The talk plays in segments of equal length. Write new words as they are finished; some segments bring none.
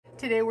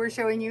Today we're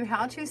showing you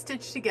how to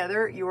stitch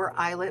together your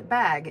eyelet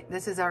bag.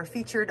 This is our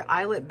featured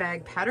eyelet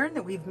bag pattern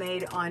that we've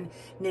made on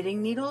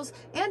knitting needles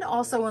and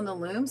also on the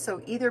loom. So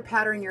either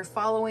pattern you're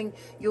following,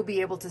 you'll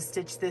be able to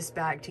stitch this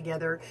bag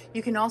together.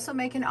 You can also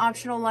make an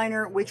optional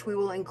liner, which we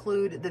will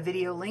include the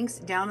video links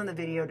down in the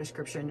video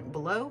description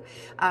below.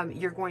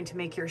 You're going to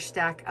make your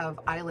stack of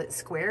eyelet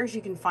squares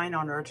you can find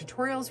on our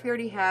tutorials we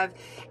already have,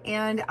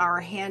 and our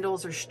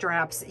handles or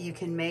straps you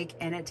can make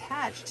and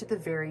attach to the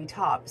very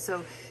top.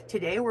 So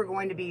today we're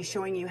going to be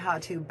showing you how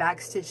to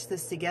backstitch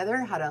this together,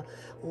 how to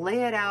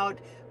lay it out,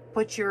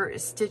 put your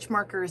stitch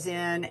markers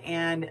in,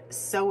 and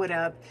sew it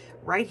up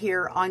right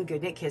here on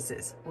GoodKnit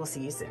Kisses. We'll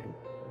see you soon.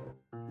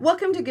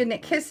 Welcome to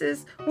GoodKnit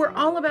Kisses. We're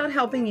all about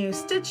helping you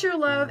stitch your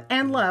love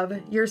and love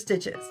your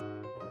stitches.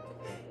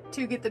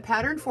 To get the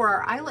pattern for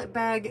our eyelet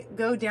bag,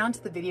 go down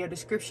to the video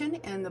description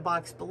in the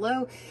box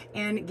below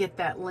and get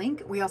that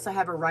link. We also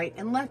have a right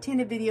and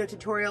left-handed video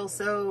tutorial,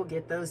 so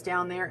get those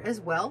down there as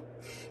well.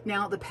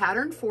 Now, the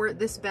pattern for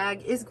this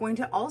bag is going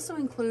to also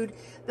include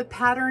the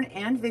pattern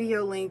and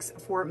video links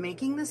for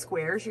making the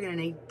squares. You're going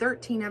to need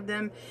 13 of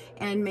them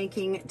and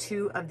making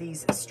 2 of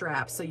these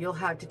straps. So you'll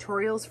have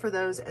tutorials for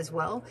those as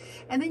well.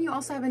 And then you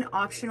also have an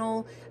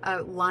optional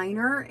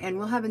liner, and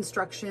we'll have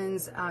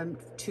instructions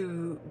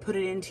to put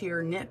it into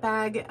your knit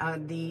bag.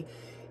 The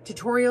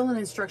tutorial and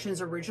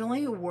instructions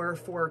originally were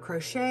for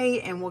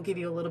crochet, and we'll give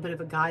you a little bit of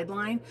a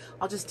guideline.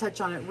 I'll just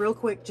touch on it real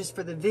quick just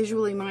for the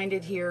visually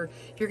minded here.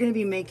 You're going to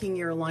be making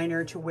your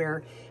liner to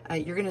where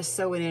you're going to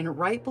sew it in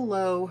right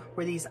below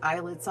where these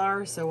eyelets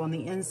are. So on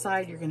the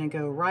inside, you're going to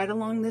go right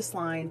along this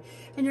line,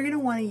 and you're going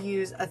to want to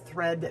use a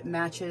thread that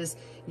matches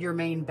your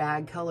main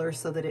bag color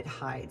so that it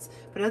hides.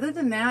 But other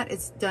than that,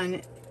 it's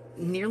done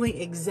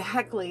nearly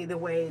exactly the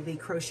way the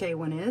crochet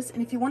one is.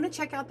 And if you want to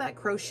check out that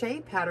crochet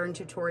pattern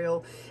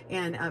tutorial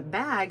and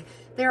bag,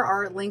 there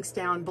are links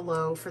down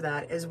below for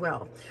that as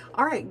well.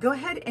 All right, go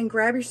ahead and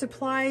grab your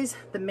supplies.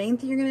 The main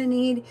thing you're going to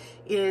need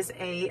is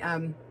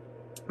a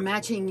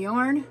matching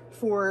yarn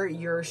for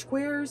your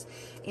squares,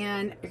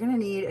 and you're going to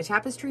need a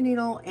tapestry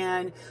needle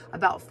and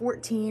about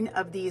 14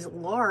 of these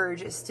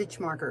large stitch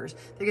markers.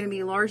 They're going to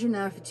be large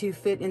enough to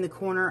fit in the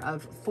corner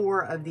of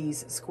 4 of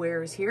these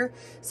squares here.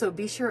 So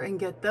be sure and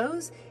get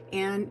those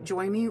and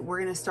join me.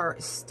 We're going to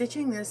start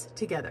stitching this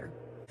together.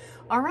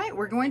 All right,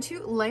 we're going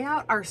to lay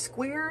out our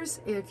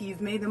squares. If you've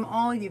made them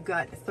all, you've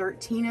got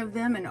 13 of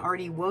them and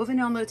already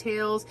woven on the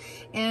tails,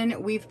 and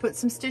we've put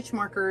some stitch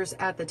markers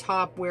at the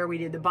top where we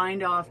did the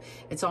bind off.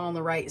 It's all on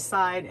the right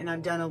side, and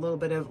I've done a little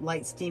bit of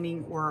light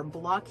steaming or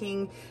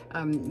blocking.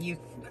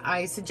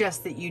 I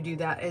suggest that you do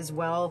that as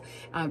well.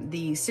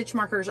 The stitch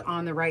markers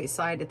on the right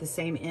side at the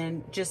same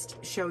end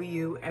just show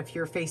you if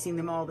you're facing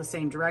them all the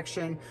same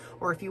direction,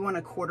 or if you want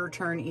to quarter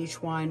turn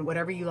each one,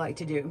 whatever you like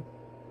to do.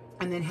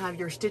 And then have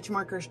your stitch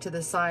markers to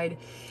the side,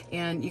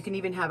 and you can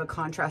even have a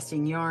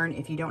contrasting yarn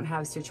if you don't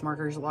have stitch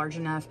markers large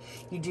enough.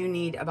 You do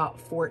need about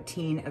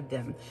 14 of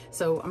them.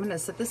 So I'm going to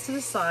set this to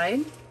the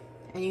side,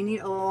 and you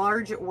need a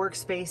large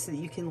workspace so that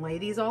you can lay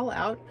these all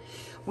out.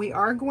 We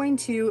are going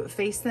to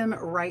face them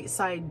right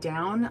side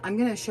down. I'm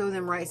going to show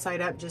them right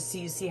side up just so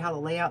you see how the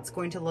layout's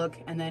going to look,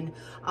 and then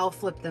I'll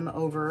flip them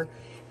over.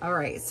 All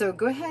right, so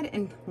go ahead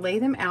and lay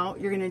them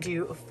out. You're going to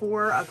do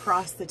 4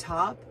 across the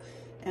top.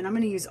 And I'm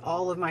going to use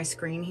all of my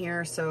screen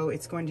here, so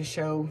it's going to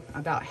show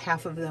about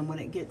half of them when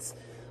it gets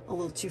a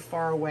little too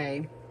far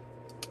away.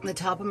 The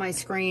top of my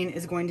screen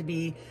is going to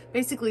be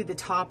basically the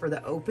top or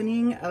the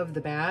opening of the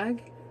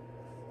bag.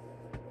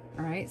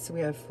 All right, so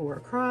we have 4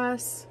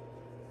 across,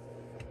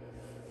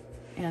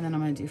 and then I'm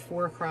going to do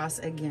 4 across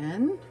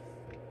again.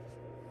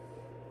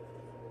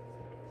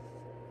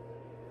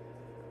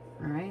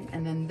 All right,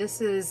 and then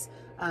this is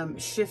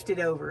shifted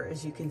over,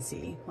 as you can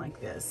see, like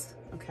this.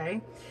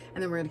 Okay,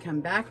 and then we're going to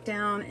come back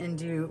down and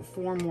do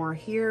 4 more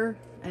here,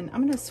 and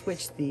I'm going to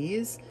switch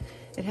these.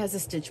 It has a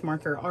stitch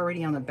marker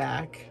already on the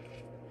back.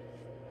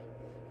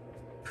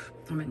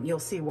 You'll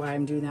see why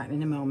I'm doing that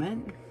in a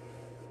moment.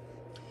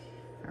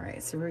 All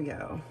right, so here we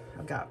go.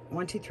 I've got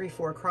 1, 2, 3,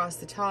 4 across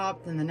the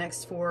top, then the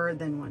next 4,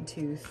 then 1,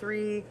 2,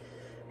 3,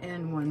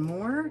 and 1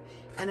 more.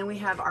 And then we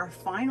have our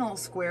final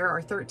square,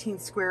 our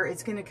 13th square.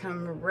 It's going to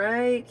come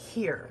right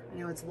here. I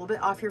know it's a little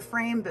bit off your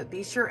frame, but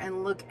be sure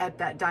and look at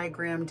that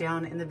diagram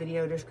down in the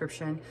video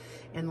description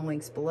and the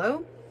links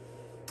below.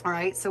 All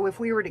right, so if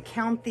we were to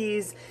count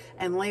these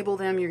and label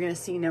them, you're going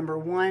to see number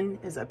 1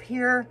 is up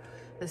here.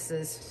 This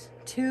is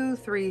 2,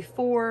 3,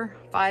 4,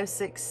 5,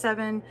 6,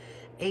 7,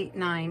 8,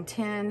 9,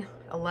 10,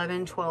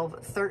 11, 12,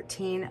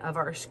 13 of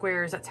our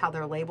squares. That's how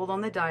they're labeled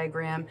on the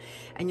diagram.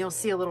 And you'll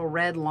see a little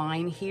red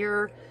line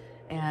here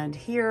and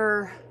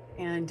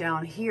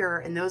down here,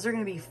 and those are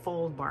going to be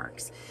fold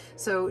marks.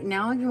 So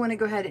now you want to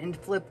go ahead and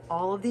flip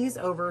all of these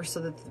over so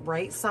that the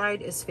right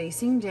side is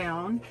facing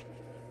down.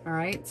 All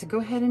right, so go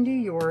ahead and do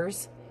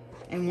yours.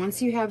 And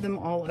once you have them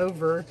all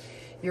over,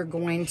 you're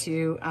going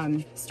to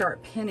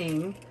start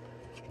pinning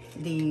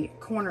the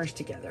corners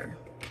together.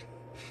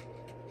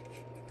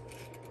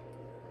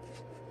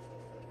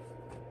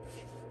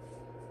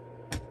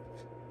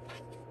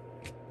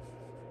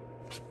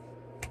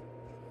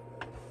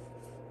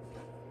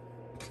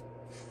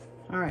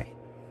 All right,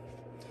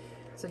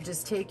 so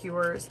just take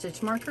your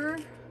stitch marker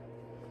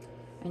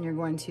and you're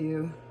going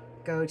to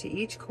go to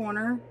each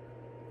corner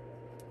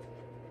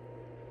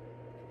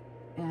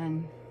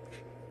and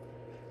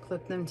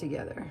clip them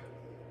together.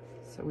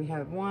 So we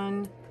have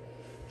one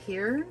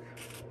here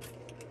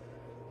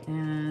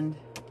and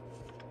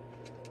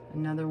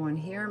another one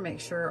here. Make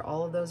sure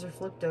all of those are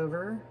flipped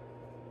over.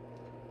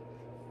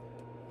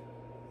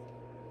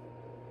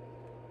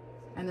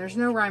 And there's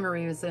no rhyme or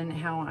reason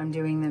how I'm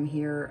doing them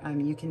here.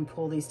 You can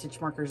pull these stitch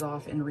markers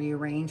off and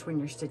rearrange when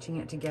you're stitching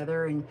it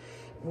together, and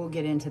we'll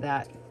get into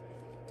that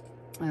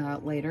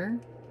later.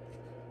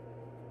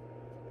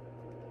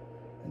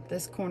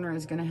 This corner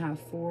is going to have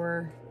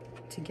 4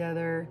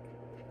 together.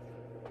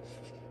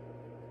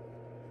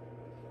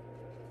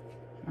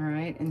 All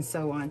right, and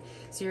so on.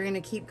 So you're going to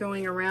keep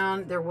going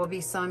around. There will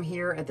be some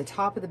here at the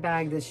top of the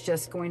bag that's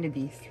just going to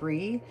be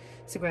 3.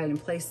 So go ahead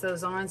and place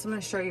those on. So I'm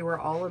going to show you where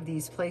all of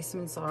these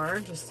placements are,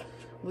 just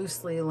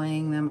loosely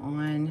laying them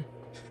on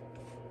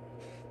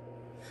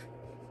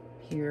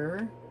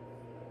here.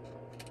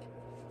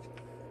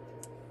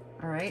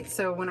 All right,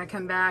 so when I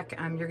come back,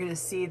 you're gonna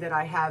see that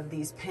I have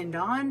these pinned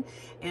on,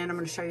 and I'm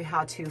gonna show you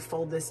how to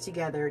fold this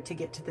together to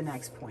get to the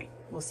next point.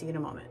 We'll see you in a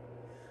moment.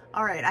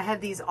 All right, I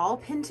have these all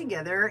pinned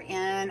together,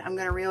 and I'm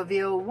gonna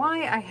reveal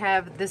why I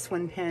have this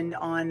one pinned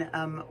on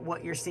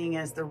what you're seeing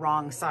as the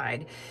wrong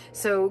side.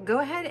 So go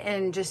ahead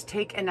and just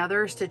take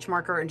another stitch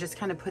marker and just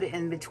kind of put it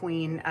in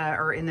between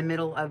or in the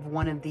middle of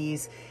one of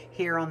these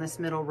here on this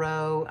middle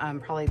row,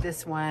 probably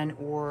this one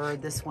or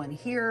this one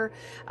here.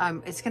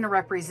 It's gonna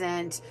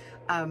represent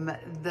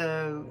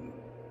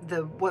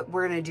what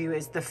we're going to do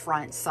is the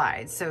front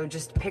side. So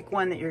just pick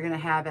one that you're going to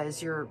have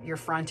as your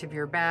front of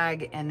your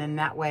bag, and then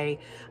that way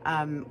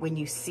when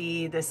you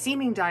see the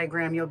seaming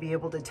diagram, you'll be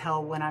able to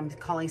tell when I'm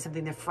calling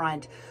something the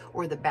front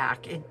or the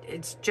back.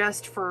 It's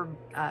just for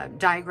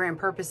diagram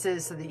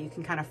purposes so that you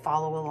can kind of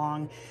follow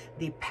along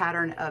the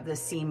pattern of the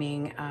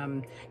seaming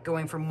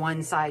going from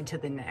one side to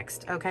the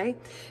next. Okay,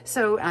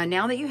 so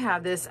now that you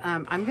have this,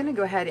 I'm going to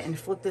go ahead and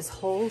flip this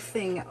whole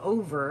thing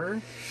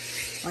over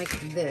like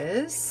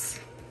this.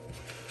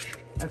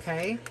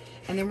 Okay,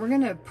 and then we're going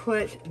to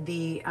put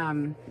the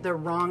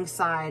wrong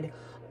side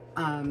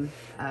on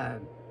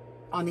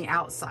the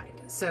outside.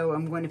 So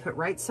I'm going to put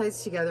right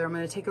sides together. I'm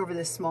going to take over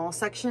this small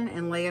section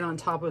and lay it on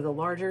top of the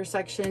larger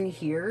section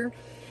here.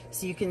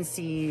 So you can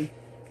see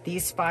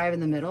these 5 in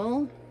the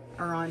middle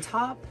are on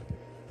top.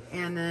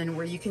 And then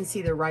where you can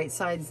see the right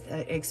sides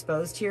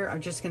exposed here, I'm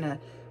just going to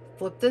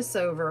flip this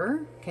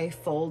over, okay,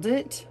 fold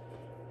it.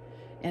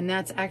 And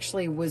that's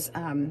actually was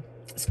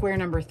square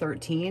number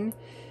 13.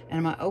 And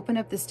I'm going to open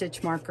up the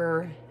stitch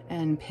marker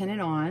and pin it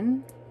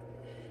on,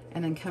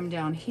 and then come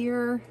down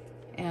here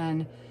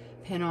and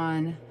pin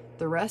on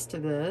the rest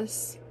of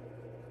this.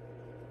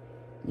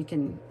 You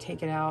can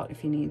take it out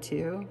if you need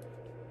to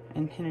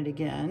and pin it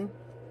again.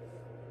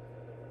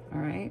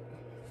 All right.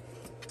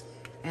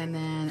 And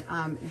then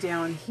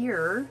down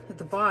here at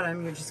the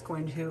bottom, you're just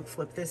going to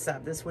flip this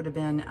up. This would have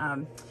been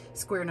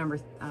square number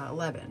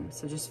 11.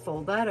 So just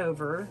fold that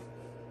over,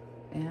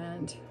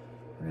 and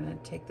we're going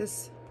to take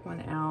this one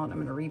out.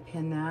 I'm going to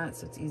repin that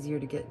so it's easier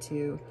to get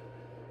to.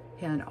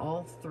 Pin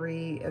all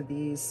 3 of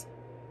these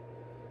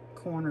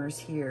corners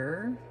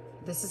here.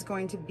 This is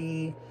going to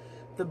be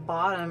the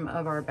bottom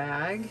of our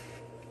bag,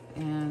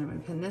 and I'm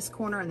going to pin this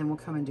corner, and then we'll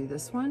come and do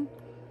this one.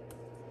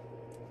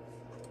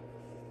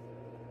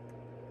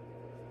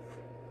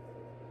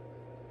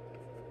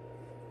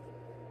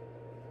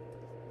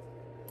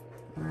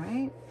 All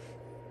right.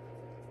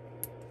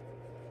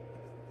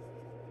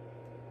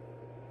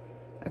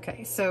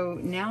 Okay, so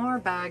now our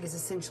bag is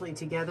essentially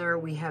together.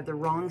 We have the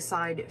wrong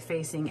side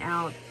facing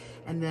out,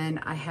 and then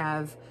I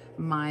have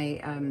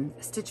my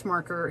stitch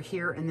marker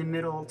here in the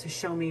middle to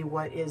show me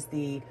what is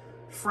the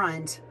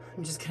front.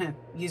 I'm just gonna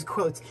use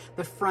quotes,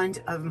 the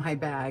front of my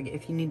bag.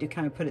 If you need to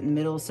kind of put it in the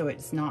middle so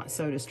it's not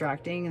so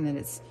distracting and then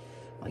it's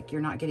like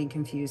you're not getting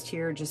confused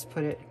here, just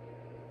put it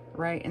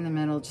right in the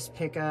middle. Just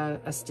pick a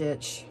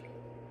stitch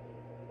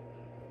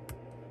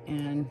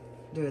and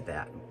do it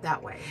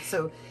that way.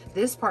 So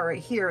this part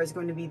right here is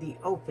going to be the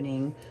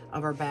opening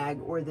of our bag,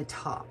 or the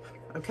top.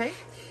 Okay,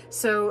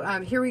 so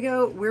here we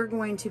go. We're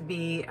going to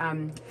be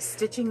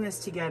stitching this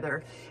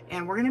together,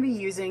 and we're going to be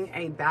using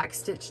a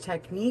backstitch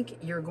technique.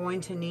 You're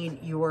going to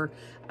need your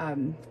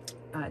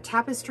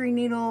tapestry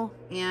needle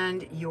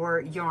and your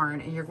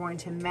yarn, and you're going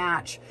to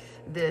match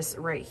this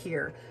right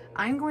here.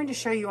 I'm going to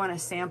show you on a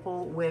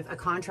sample with a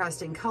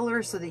contrasting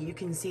color so that you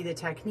can see the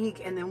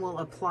technique, and then we'll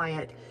apply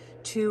it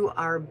to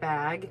our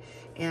bag.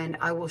 And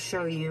I will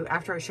show you,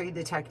 after I show you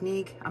the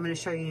technique, I'm going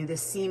to show you the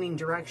seaming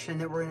direction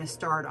that we're going to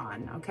start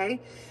on.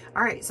 Okay,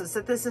 all right, so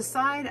set this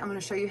aside. I'm going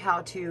to show you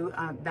how to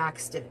back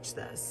stitch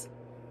this.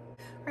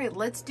 All right,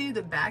 let's do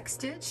the back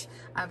stitch.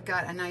 I've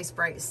got a nice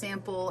bright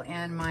sample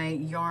and my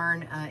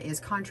yarn is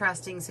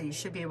contrasting, so you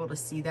should be able to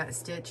see that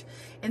stitch.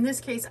 In this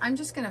case, I'm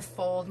just gonna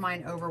fold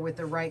mine over with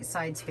the right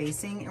sides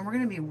facing, and we're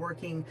gonna be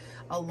working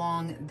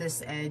along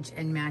this edge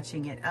and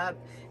matching it up,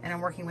 and I'm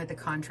working with the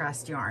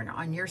contrast yarn.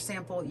 On your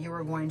sample, you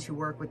are going to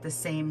work with the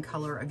same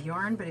color of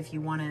yarn, but if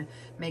you wanna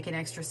make an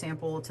extra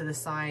sample to the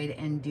side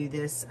and do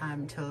this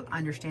to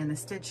understand the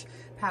stitch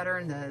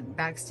pattern, the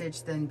back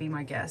stitch, then be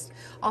my guest.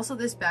 Also,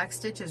 this back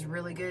stitch is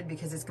really good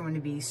because it's going to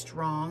be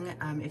strong.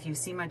 If you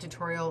see my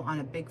tutorial on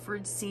a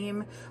Bickford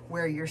seam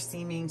where you're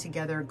seaming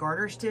together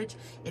garter stitch,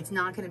 it's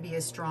not going to be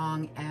as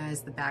strong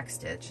as the back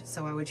stitch.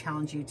 So I would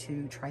challenge you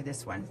to try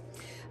this one.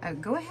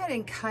 Go ahead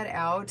and cut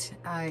out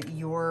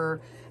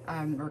or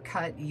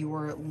cut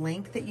your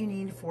length that you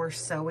need for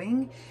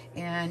sewing,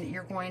 and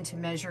you're going to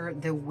measure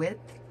the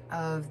width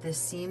of the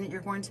seam that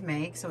you're going to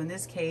make. So in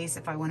this case,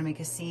 if I want to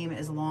make a seam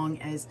as long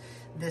as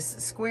this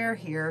square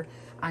here,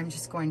 I'm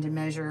just going to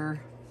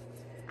measure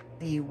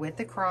the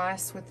width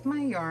across with my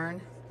yarn,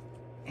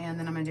 and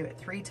then I'm going to do it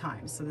 3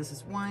 times. So this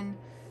is 1,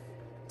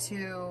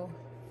 2,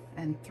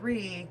 and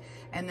 3,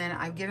 and then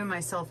I've given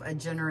myself a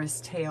generous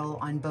tail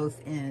on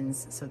both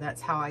ends, so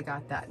that's how I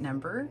got that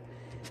number.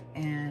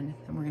 And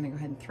then we're going to go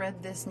ahead and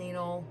thread this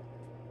needle,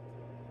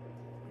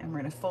 and we're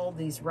going to fold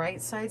these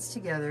right sides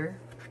together,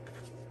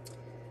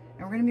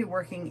 and we're going to be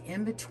working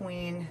in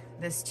between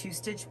this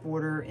 2-stitch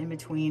border, in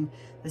between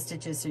the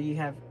stitches, so you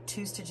have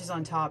 2 stitches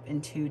on top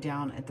and 2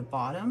 down at the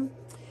bottom.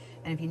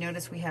 And if you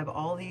notice, we have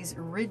all these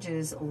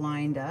ridges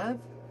lined up,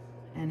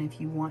 and if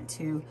you want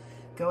to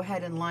go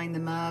ahead and line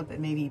them up and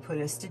maybe put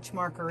a stitch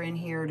marker in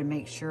here to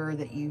make sure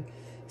that you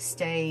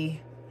stay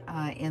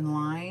in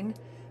line,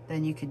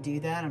 then you could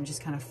do that. I'm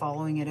just kind of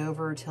following it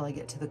over till I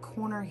get to the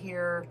corner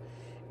here,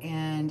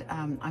 and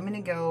I'm going to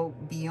go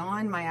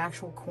beyond my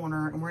actual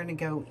corner, and we're going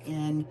to go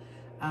in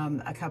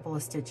a couple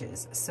of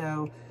stitches.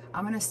 So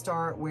I'm going to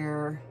start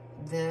where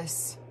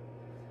this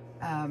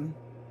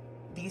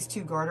these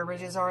 2 garter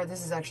ridges are.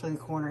 This is actually the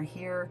corner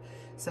here,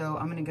 so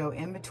I'm going to go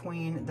in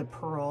between the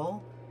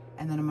purl,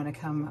 and then I'm going to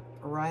come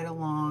right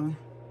along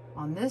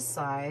on this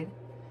side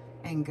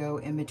and go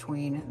in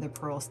between the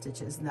purl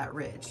stitches and that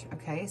ridge.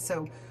 Okay,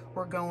 so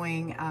we're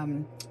going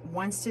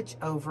 1 stitch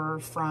over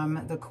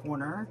from the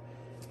corner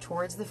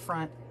towards the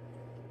front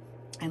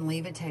and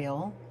leave a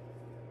tail.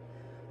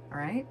 All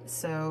right,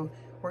 so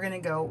we're going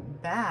to go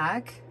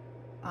back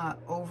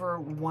over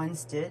 1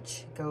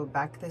 stitch, go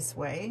back this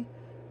way.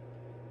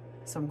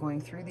 So I'm going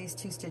through these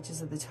 2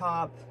 stitches at the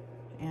top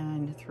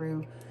and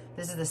through,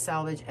 this is the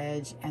salvage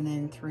edge, and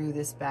then through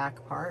this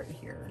back part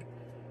here.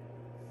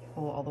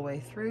 Pull all the way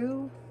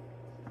through.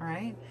 All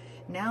right,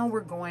 now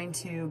we're going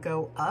to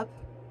go up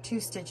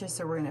 2 stitches,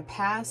 so we're going to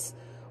pass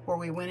where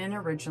we went in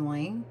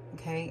originally,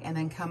 okay, and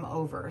then come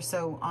over.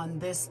 So on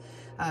this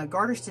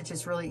garter stitch,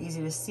 it's really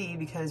easy to see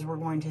because we're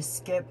going to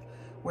skip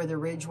where the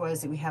ridge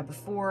was that we had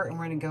before, and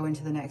we're going to go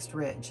into the next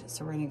ridge.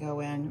 So we're going to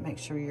go in, make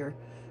sure you're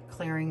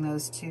clearing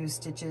those 2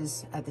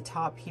 stitches at the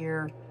top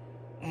here,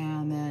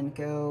 and then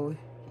go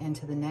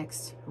into the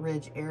next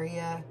ridge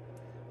area,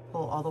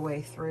 pull all the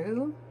way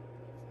through.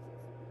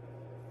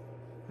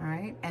 All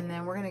right, and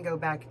then we're going to go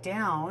back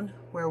down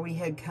where we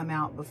had come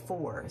out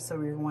before. So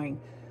we're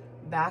going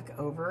back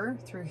over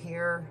through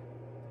here,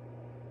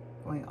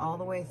 going all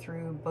the way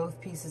through both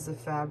pieces of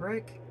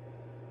fabric.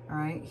 All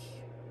right,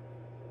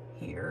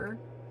 here,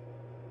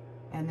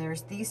 and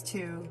there's these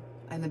 2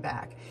 in the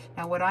back.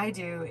 Now what I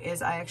do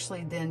is I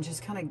actually then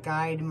just kind of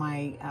guide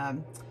my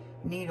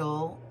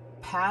needle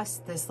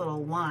past this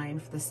little line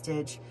for the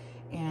stitch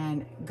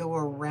and go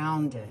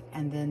around it,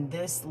 and then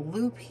this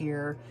loop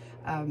here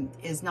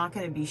is not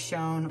going to be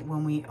shown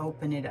when we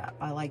open it up.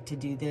 I like to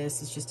do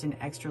this. It's just an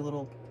extra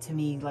little, to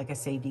me, like a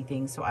safety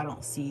thing, so I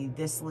don't see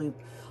this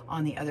loop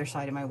on the other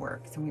side of my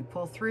work. So we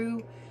pull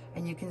through,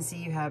 and you can see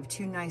you have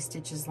 2 nice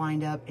stitches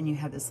lined up, and you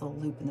have this little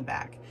loop in the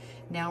back.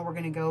 Now we're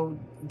going to go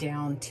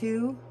down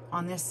 2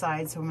 on this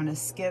side, so I'm going to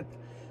skip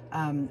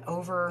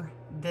over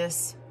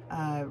this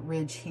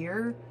ridge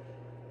here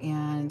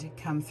and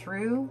come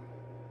through,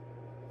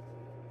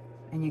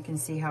 and you can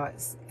see how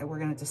we're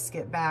going to have to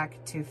skip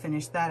back to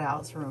finish that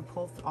out. So we're going to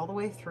pull all the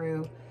way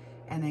through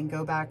and then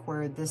go back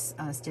where this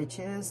stitch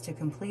is to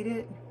complete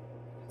it,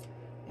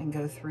 and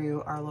go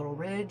through our little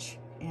ridge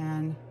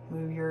and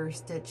move your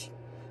stitch,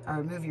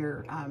 or move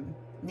your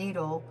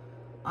needle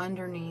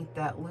underneath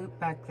that loop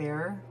back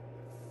there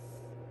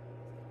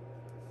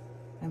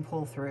and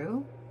pull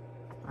through.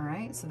 All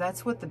right, so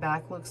that's what the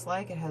back looks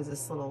like. It has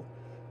this little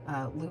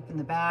loop in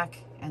the back,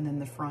 and then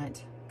the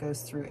front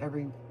goes through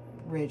every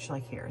ridge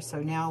like here. So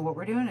now what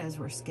we're doing is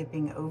we're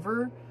skipping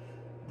over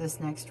this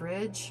next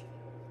ridge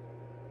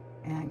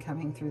and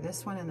coming through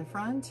this one in the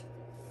front,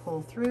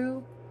 pull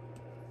through,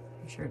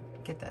 make sure to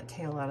get that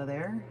tail out of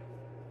there.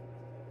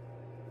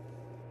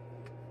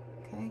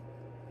 Okay,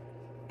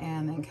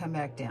 and then come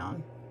back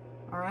down.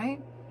 All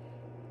right,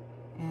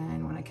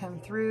 and when I come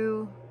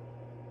through,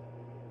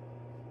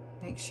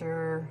 make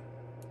sure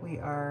we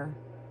are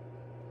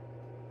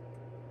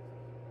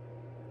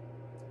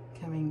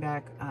coming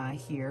back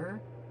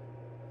here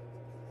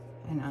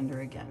and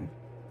under again.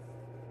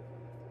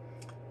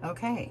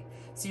 Okay,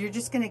 so you're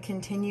just going to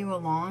continue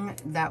along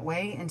that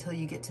way until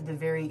you get to the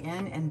very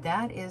end, and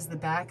that is the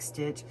back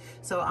stitch.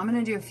 So I'm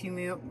going to do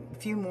a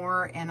few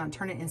more, and I'll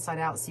turn it inside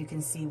out so you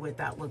can see what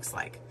that looks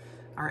like.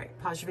 All right,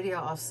 pause your video.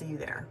 I'll see you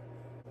there.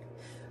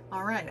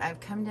 All right, I've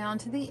come down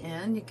to the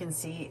end. You can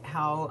see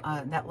how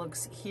that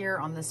looks here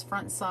on this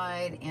front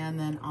side and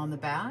then on the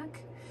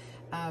back.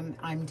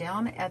 I'm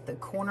down at the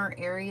corner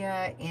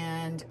area,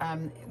 and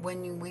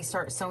when we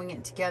start sewing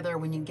it together,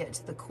 when you get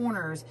to the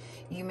corners,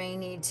 you may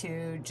need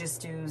to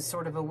just do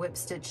sort of a whip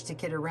stitch to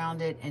get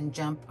around it and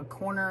jump a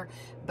corner,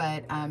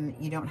 but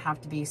you don't have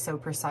to be so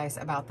precise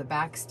about the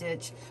back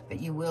stitch,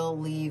 but you will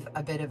leave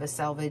a bit of a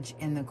selvage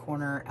in the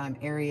corner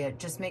area.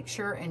 Just make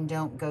sure and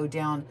don't go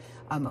down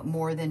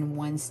more than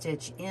one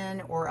stitch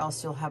in, or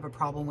else you'll have a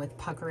problem with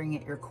puckering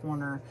at your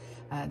corner,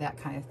 that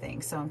kind of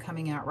thing. So I'm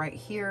coming out right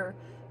here.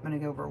 I'm going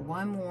to go over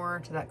one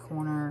more to that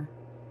corner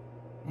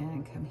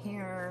and come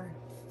here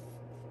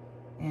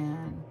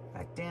and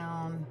back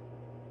down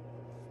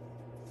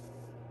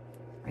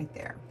right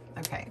there.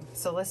 Okay,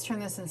 so let's turn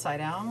this inside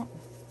out.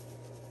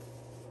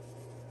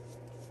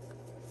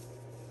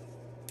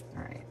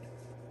 All right.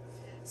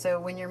 So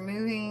when you're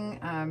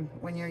moving,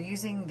 when you're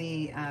using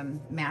the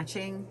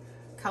matching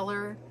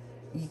color,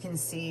 you can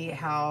see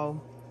how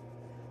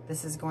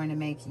this is going to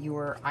make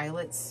your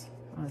eyelets.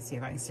 Let's see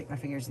if I can stick my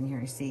fingers in here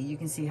and see. You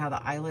can see how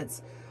the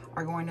eyelets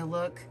are going to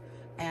look.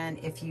 And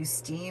if you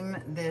steam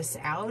this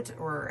out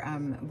or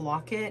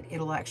block it,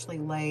 it'll actually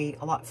lay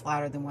a lot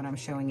flatter than what I'm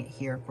showing it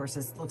here. Of course,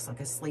 this looks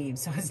like a sleeve,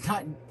 so it's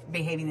not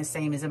behaving the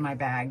same as in my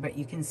bag, but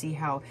you can see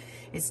how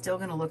it's still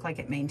going to look like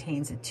it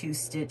maintains a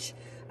 2-stitch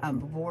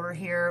border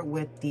here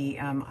with the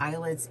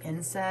eyelets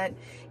inset,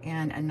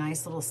 and a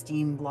nice little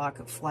steam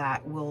block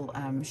flat will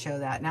show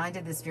that. Now I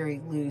did this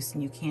very loose,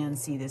 and you can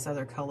see this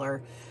other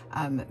color,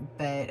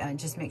 but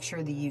just make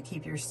sure that you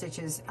keep your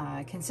stitches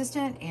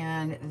consistent,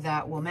 and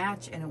that will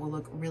match, and it will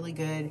look really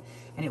good,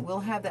 and it will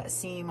have that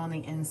seam on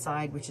the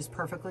inside, which is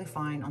perfectly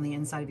fine on the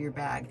inside of your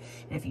bag.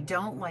 And if you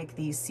don't like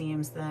these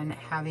seams, then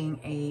having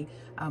a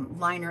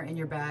liner in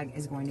your bag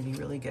is going to be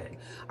really good.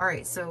 All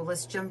right, so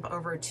let's jump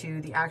over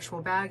to the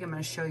actual bag. I'm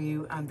going to show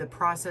you the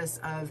process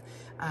of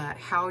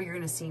how you're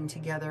going to seam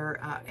together,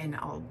 and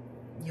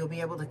you'll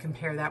be able to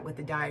compare that with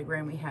the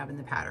diagram we have in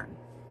the pattern.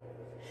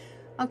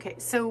 Okay,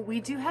 so we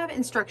do have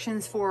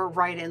instructions for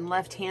right and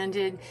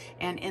left-handed,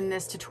 and in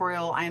this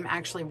tutorial I am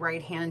actually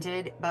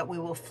right-handed, but we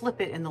will flip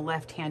it in the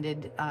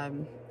left-handed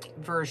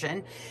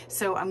version.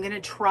 So I'm going to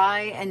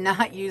try and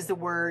not use the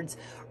words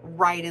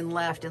right and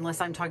left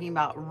unless I'm talking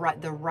about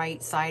the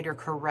right side or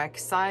correct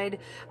side,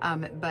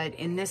 but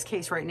in this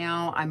case right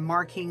now I'm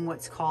marking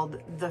what's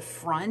called the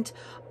front,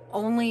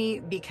 only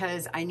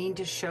because I need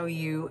to show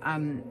you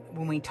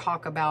when we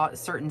talk about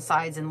certain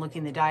sides and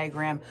looking at the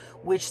diagram,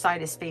 which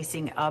side is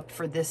facing up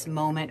for this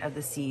moment of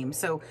the seam.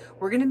 So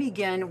we're going to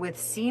begin with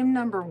seam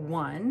number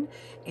 1,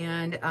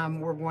 and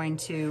we're going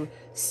to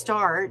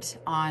start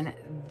on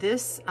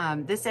this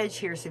this edge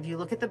here. So if you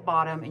look at the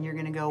bottom, and you're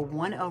going to go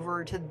 1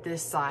 over to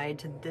this side,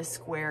 to this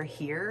square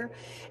here,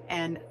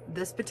 and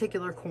this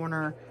particular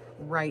corner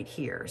right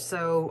here.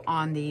 So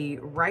on the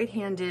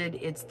right-handed,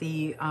 it's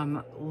the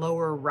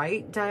lower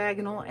right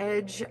diagonal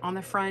edge on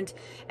the front,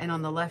 and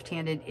on the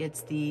left-handed,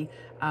 it's the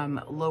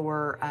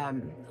lower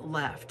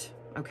left,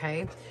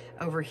 okay,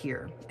 over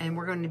here. And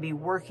we're going to be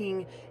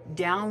working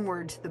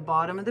downward to the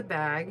bottom of the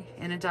bag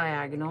in a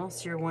diagonal.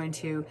 So you're going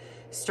to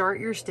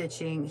start your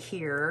stitching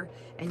here,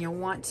 and you'll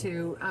want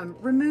to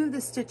remove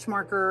the stitch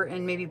marker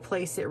and maybe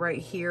place it right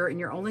here, and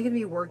you're only going to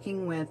be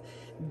working with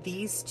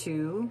these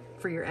two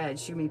for your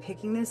edge. You're going to be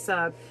picking this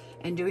up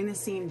and doing the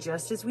seam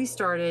just as we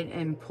started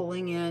and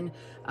pulling in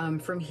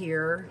from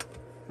here.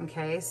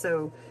 Okay,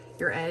 so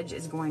your edge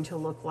is going to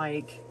look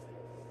like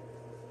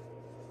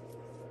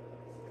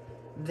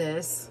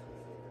this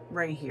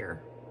right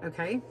here.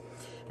 Okay,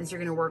 and so you're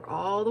going to work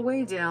all the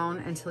way down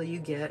until you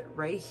get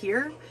right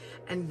here,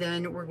 and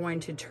then we're going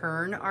to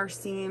turn our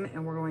seam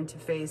and we're going to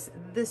face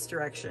this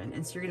direction,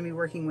 and so you're going to be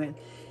working with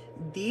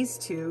these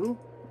two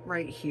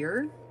right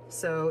here.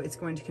 So it's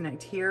going to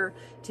connect here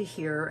to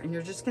here, and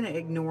you're just going to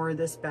ignore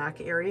this back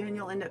area, and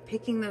you'll end up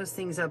picking those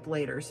things up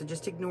later. So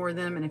just ignore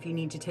them, and if you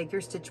need to take your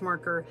stitch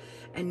marker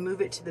and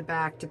move it to the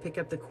back to pick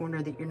up the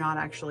corner that you're not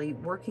actually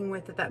working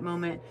with at that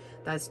moment,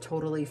 that's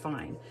totally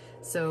fine.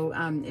 So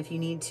if you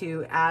need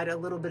to add a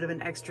little bit of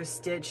an extra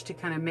stitch to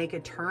kind of make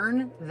a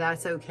turn,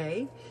 that's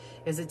okay,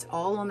 as it's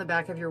all on the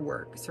back of your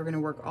work. So we're going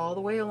to work all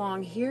the way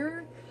along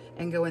here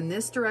and go in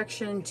this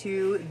direction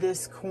to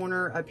this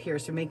corner up here.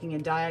 So making a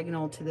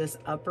diagonal to this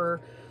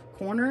upper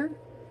corner.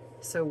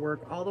 So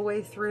work all the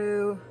way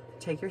through,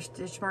 take your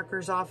stitch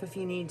markers off if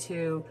you need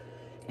to,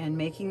 and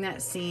making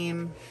that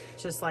seam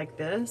just like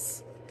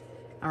this.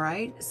 All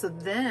right, so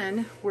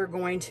then we're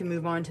going to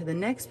move on to the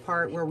next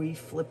part where we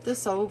flip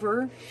this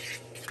over,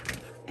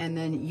 and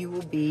then you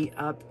will be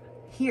up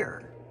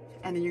here.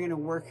 And then you're gonna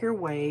work your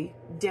way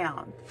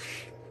down,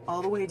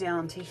 all the way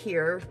down to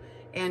here.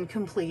 and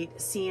complete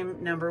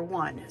seam number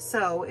 1.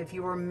 So if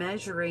you are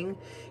measuring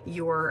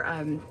your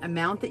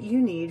amount that you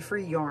need for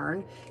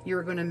yarn,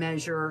 you're going to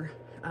measure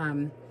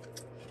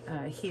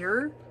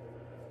here,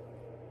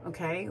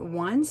 okay,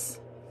 once,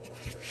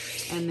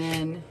 and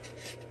then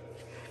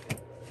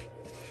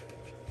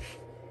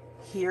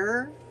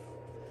here,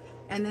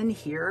 and then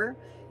here.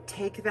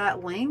 Take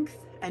that length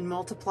and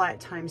multiply it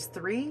times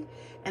 3,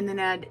 and then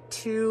add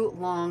 2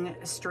 long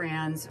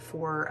strands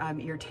for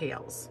your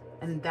tails.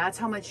 And that's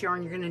how much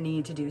yarn you're gonna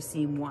need to do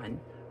seam 1.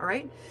 All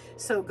right,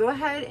 so go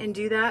ahead and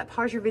do that.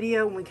 Pause your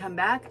video. When we come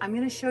back, I'm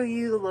gonna show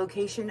you the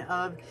location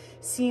of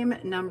seam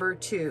number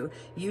 2.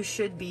 You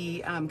should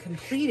be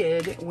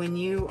completed when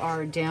you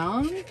are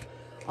down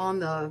on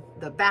the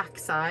back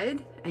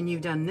side and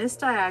you've done this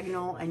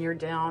diagonal and you're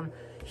down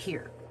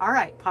here. All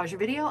right, pause your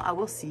video. I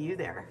will see you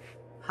there.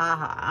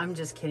 Haha, I'm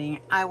just kidding.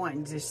 I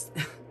wanted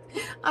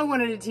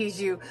to tease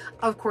you.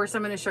 Of course,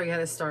 I'm going to show you how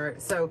to start.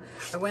 So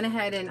I went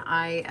ahead and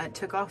I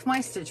took off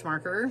my stitch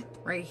marker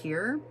right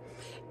here,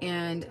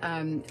 and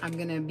I'm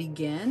going to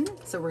begin.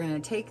 So we're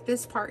going to take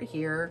this part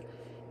here,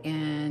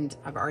 and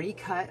I've already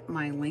cut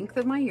my length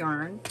of my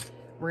yarn.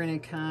 We're going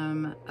to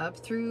come up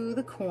through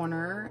the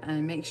corner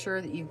and make sure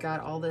that you've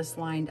got all this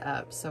lined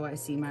up. So I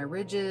see my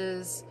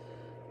ridges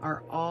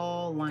are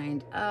all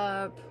lined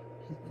up.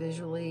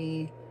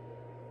 Visually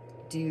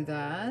do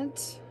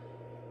that.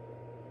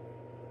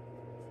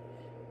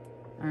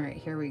 All right,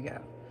 here we go.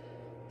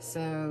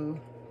 So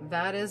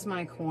that is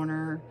my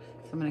corner.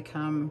 So I'm going to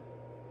come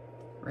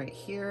right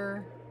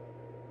here.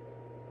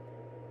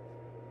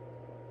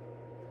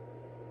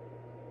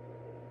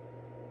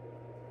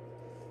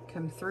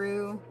 Come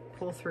through,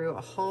 pull through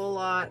a whole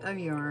lot of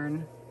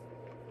yarn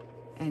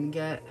and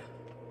get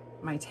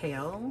my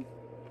tail.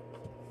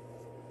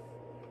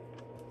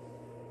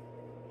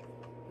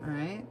 All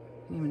right,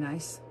 a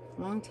nice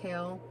long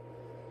tail.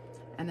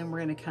 And then we're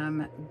going to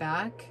come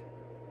back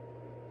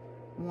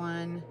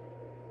 1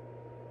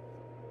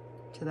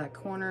 to that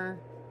corner,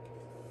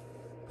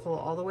 pull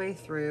all the way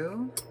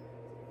through.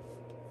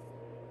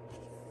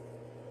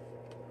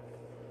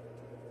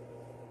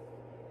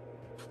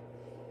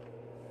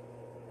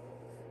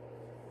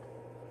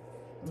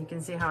 You can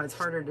see how it's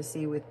harder to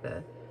see with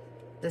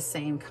the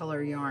same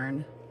color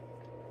yarn.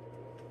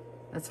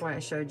 That's why I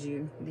showed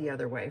you the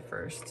other way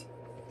first.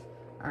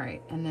 All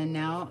right, and then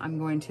now I'm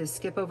going to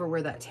skip over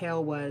where that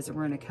tail was, and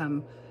we're going to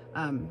come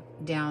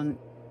down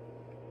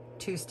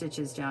 2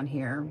 stitches down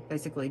here,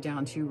 basically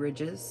down 2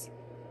 ridges,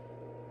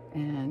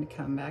 and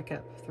come back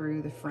up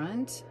through the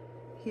front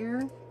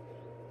here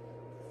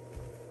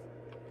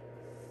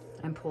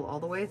and pull all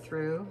the way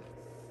through.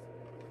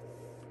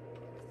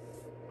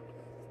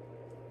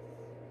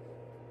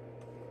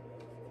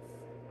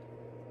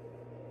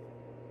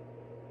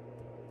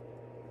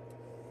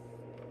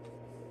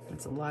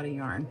 That's a lot of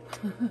yarn.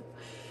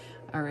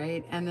 All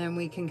right, and then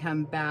we can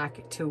come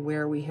back to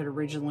where we had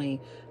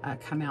originally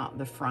come out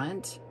the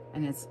front,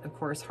 and it's of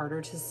course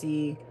harder to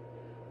see.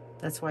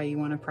 That's why you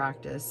want to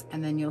practice.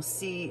 And then you'll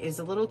see it's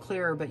a little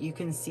clearer, but you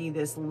can see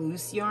this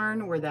loose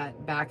yarn where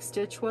that back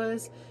stitch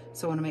was.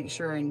 So I want to make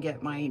sure and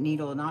get my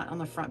needle not on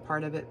the front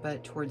part of it,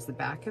 but towards the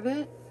back of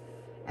it,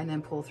 and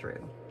then pull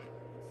through.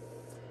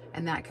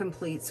 And that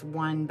completes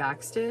 1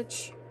 back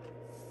stitch.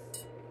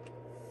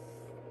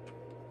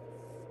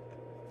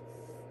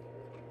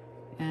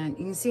 And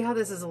you can see how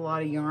this is a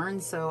lot of yarn.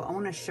 So I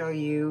want to show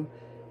you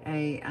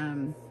a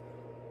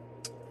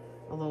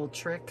little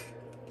trick.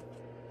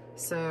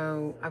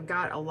 So I've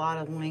got a lot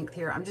of length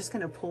here. I'm just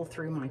going to pull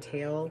through my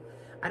tail.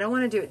 I don't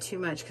want to do it too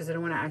much because I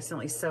don't want to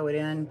accidentally sew it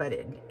in, but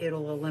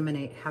it'll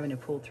eliminate having to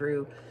pull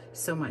through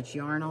so much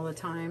yarn all the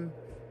time.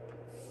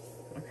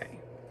 Okay,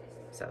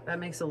 so that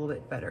makes it a little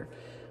bit better.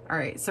 All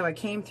right, so I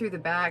came through the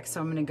back,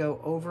 so I'm going to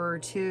go over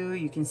 2.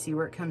 You can see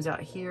where it comes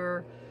out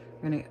here.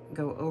 I'm going to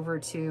go over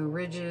 2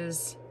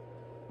 ridges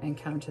and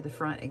come to the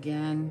front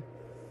again,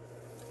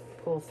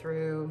 pull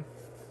through.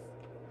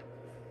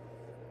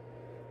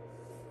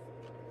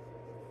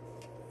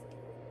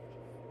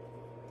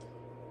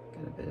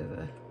 Got a bit of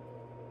a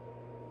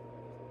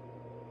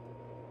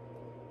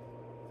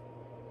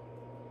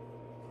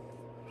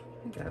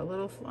I got a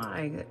little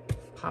fly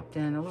that popped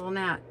in, a little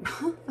gnat.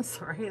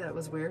 Sorry, that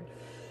was weird.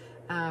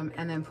 And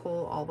then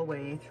pull all the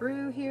way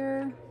through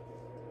here.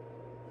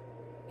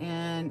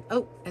 And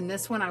oh, and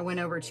this one I went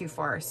over too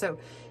far. So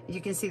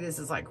you can see this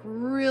is like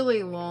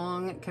really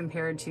long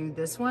compared to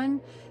this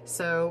one.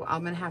 So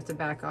I'm gonna have to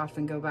back off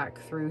and go back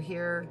through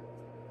here.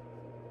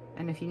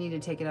 And if you need to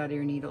take it out of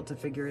your needle to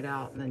figure it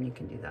out, then you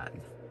can do that.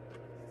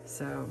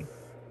 So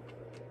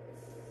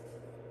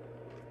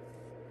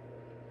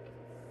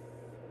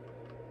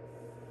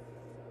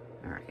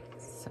all right,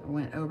 so I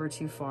went over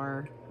too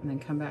far and then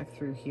come back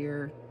through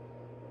here.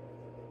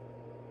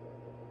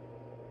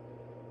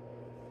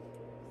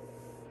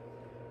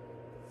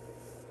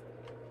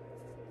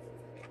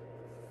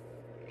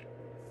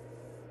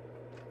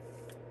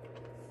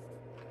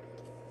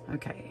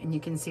 Okay, and you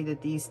can see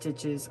that these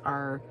stitches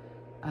are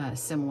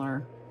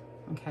similar,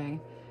 okay?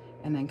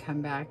 And then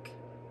come back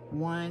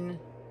 1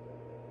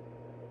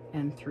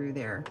 and through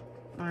there.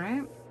 All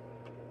right.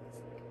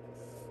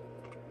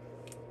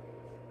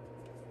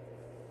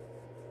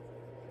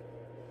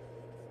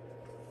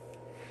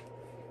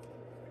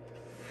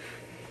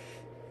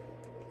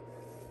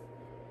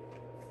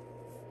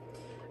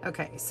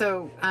 Okay,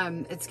 so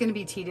it's going to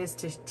be tedious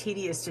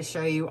to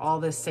show you all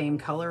this same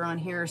color on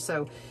here.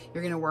 So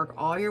you're going to work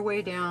all your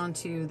way down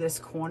to this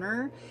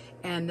corner,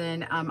 and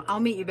then I'll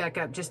meet you back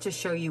up just to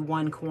show you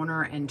one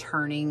corner and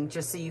turning,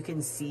 just so you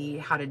can see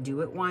how to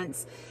do it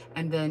once.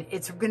 And then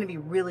it's going to be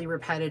really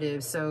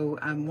repetitive. So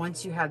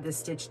once you have this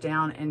stitch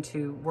down and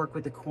to work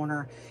with the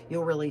corner,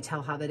 you'll really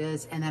tell how that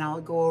is. And then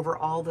I'll go over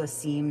all the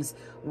seams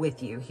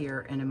with you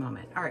here in a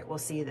moment. All right, we'll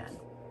see you then.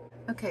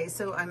 Okay,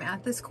 so I'm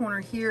at this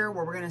corner here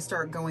where we're going to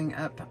start going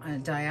up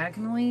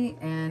diagonally,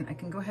 and I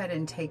can go ahead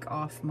and take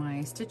off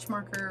my stitch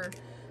marker,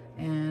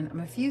 and I'm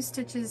a few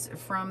stitches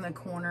from the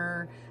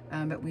corner,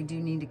 but we do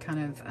need to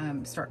kind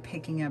of start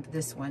picking up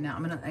this one. Now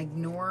I'm going to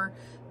ignore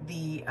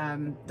the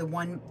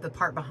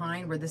part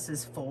behind where this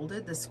is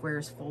folded, the square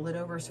is folded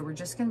over, so we're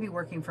just going to be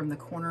working from the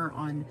corner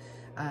on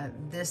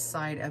this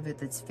side of it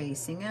that's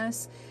facing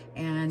us,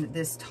 and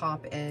this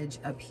top edge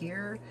up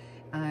here.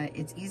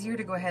 It's easier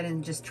to go ahead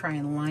and just try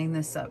and line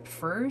this up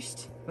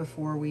first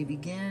before we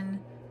begin,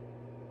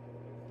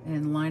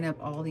 and line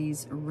up all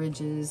these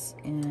ridges.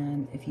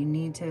 And if you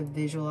need to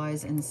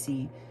visualize and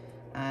see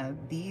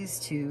these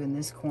two in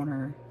this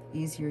corner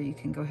easier, you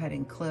can go ahead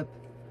and clip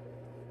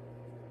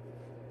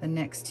the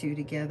next two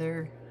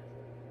together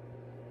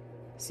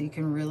so you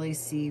can really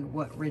see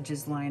what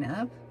ridges line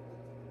up.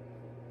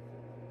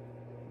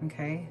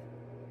 Okay.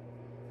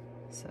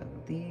 So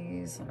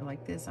these are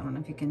like this. I don't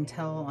know if you can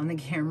tell on the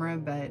camera,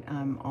 but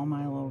all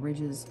my little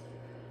ridges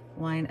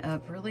line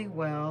up really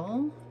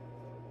well.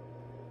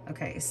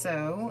 Okay,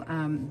 so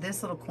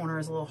this little corner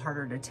is a little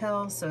harder to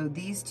tell. So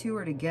these two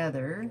are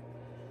together,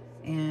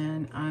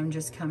 and I'm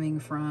just coming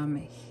from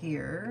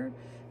here.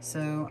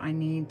 So I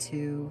need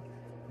to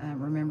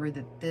remember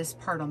that this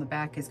part on the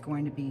back is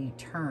going to be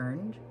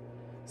turned.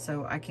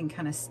 So I can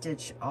kind of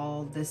stitch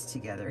all this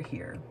together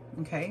here,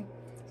 okay?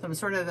 So I'm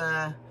sort of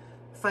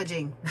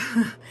fudging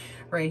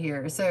right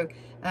here. So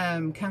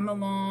come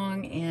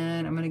along,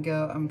 and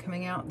I'm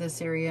coming out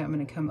this area. I'm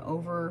going to come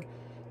over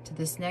to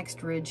this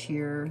next ridge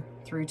here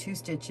through 2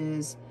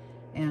 stitches,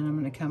 and I'm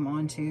going to come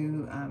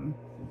onto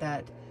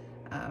that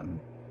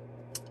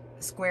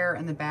square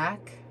in the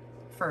back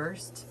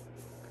first,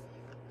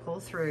 pull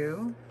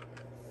through,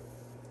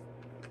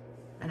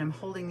 and I'm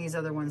holding these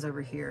other ones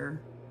over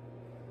here,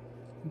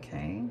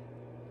 okay,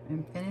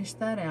 and finish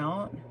that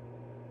out.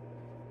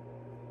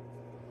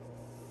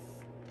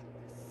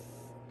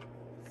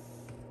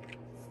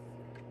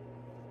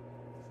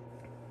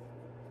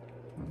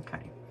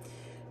 Okay,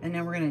 and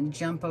now we're going to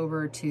jump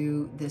over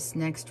to this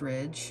next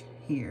ridge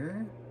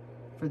here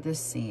for this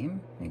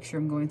seam. Make sure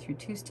I'm going through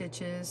 2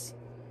 stitches.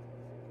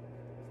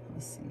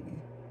 Let's see,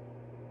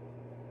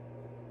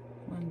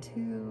 1,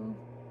 2,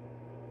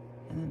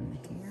 and then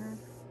here.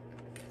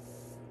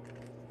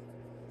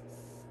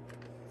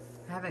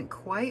 I haven't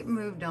quite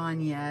moved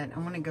on yet. I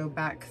want to go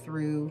back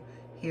through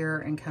here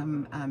and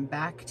come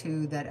back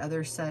to that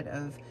other set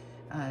of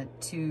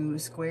 2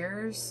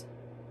 squares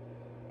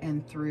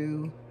and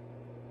through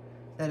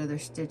that other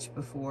stitch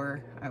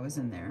before I was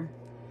in there.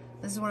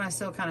 This is when I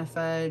still kind of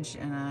fudge,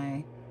 and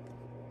I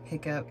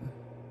pick up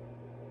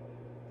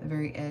the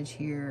very edge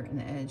here and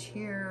the edge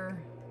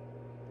here.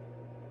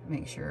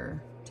 Make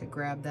sure to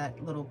grab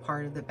that little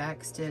part of the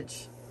back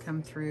stitch,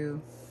 come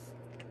through.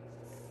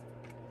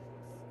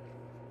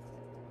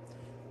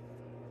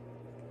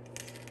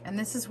 And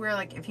this is where,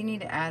 like, if you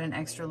need to add an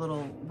extra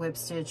little whip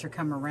stitch or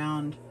come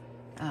around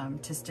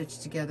to stitch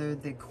together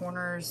the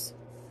corners,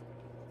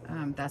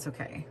 that's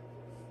okay.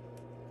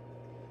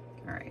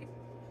 All right,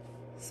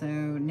 so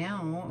now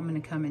I'm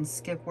going to come and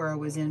skip where I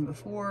was in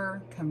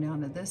before, come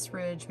down to this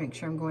ridge, make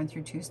sure I'm going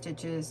through 2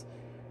 stitches,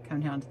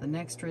 come down to the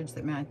next ridge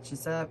that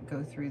matches up,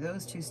 go through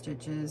those 2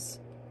 stitches,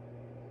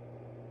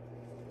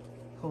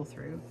 pull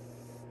through.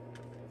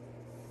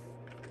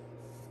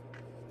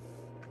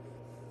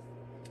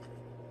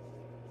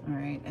 All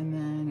right, and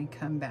then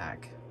come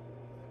back.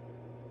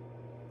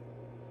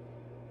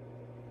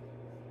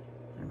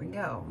 There we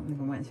go. We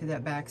went through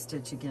that back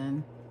stitch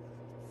again.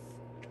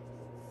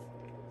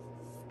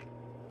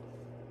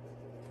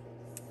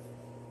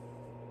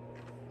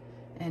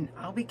 And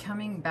I'll be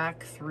coming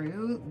back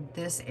through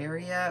this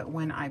area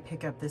when I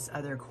pick up this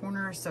other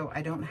corner, so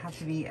I don't have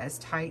to be as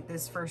tight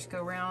this first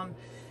go round,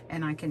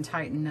 and I can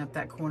tighten up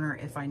that corner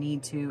if I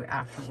need to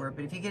afterward.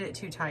 But if you get it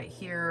too tight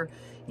here,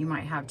 you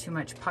might have too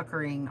much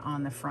puckering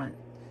on the front,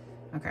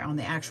 okay, on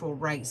the actual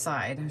right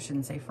side. I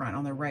shouldn't say front,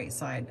 on the right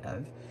side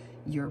of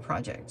your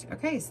project.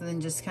 Okay, so then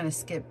just kind of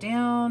skip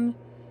down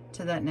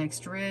to that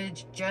next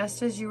ridge,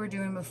 just as you were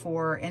doing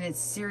before, and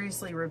it's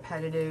seriously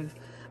repetitive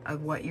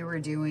of what you were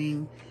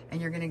doing, and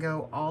you're going to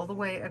go all the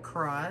way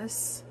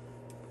across.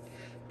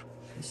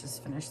 Let's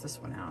just finish this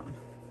one out.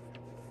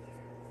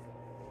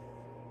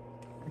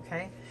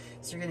 Okay,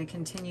 so you're going to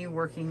continue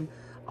working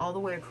all the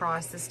way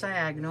across this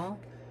diagonal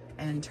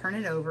and turn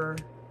it over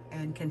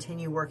and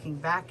continue working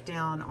back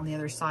down on the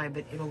other side,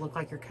 but it'll look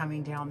like you're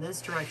coming down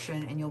this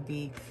direction, and you'll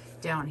be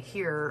down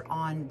here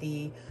on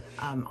the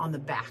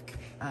back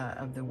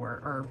of the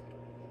work, or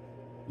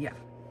yeah.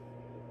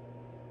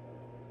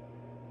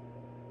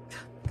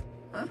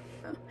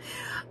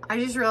 I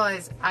just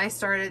realized I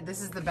started,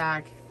 this is the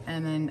back,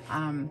 and then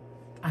I'm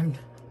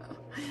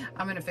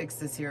gonna fix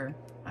this here.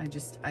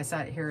 I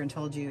sat here and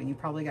told you, and you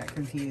probably got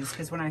confused,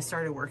 because when I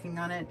started working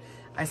on it,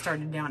 I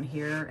started down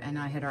here and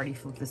I had already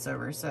flipped this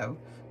over. So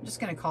I'm just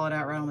gonna call it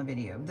out right on the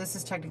video. This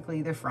is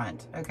technically the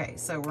front. Okay,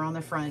 so we're on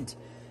the front,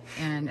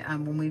 and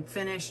when we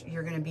finish,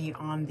 you're gonna be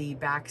on the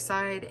back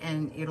side,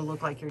 and it'll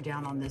look like you're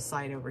down on this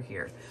side over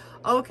here.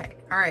 Okay,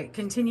 all right,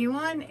 continue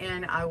on,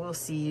 and I will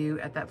see you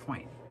at that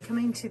point.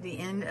 Coming to the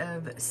end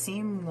of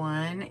seam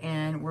 1,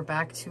 and we're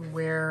back to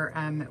where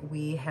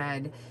we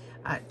had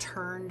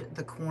turned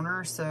the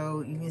corner.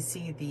 So you can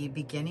see the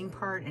beginning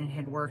part, and it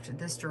had worked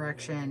this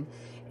direction,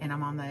 and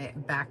I'm on the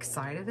back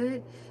side of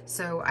it.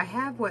 So I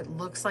have what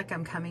looks like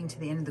I'm coming to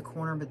the end of the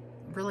corner, but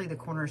really the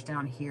corner is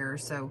down here.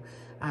 So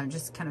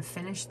just kind of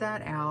finish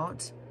that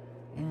out,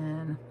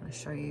 and I'll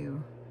show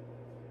you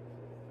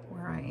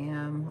where I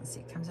am. Let's see,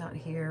 it comes out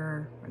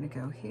here. We're gonna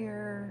go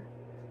here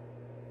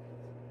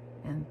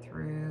and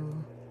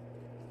through.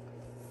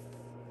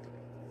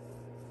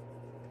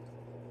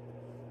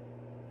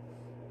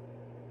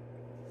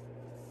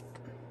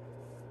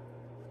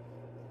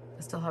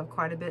 I still have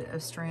quite a bit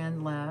of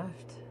strand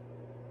left.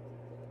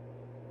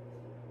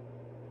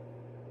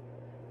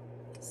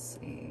 Let's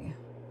see,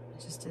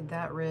 I just did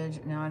that ridge.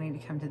 Now I need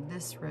to come to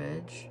this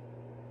ridge.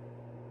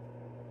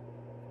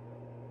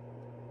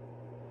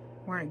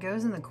 Where it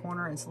goes in the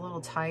corner, it's a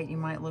little tight. You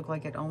might look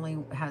like it only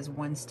has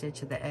one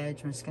stitch at the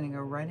edge. I'm just gonna go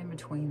right in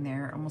between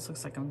there. It almost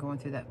looks like I'm going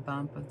through that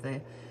bump of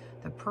the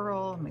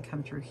purl. I'm gonna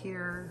come through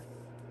here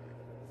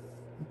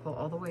and pull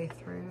all the way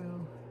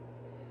through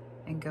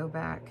and go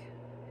back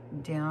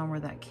down where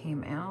that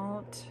came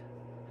out.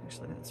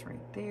 Actually, that's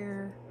right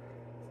there.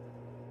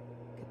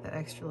 Get the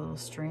extra little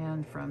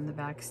strand from the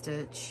back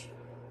stitch,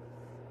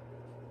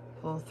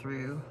 pull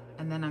through,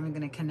 and then I'm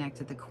gonna connect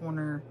at the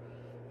corner.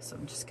 So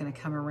I'm just gonna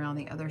come around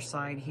the other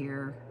side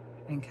here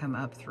and come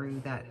up through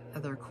that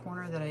other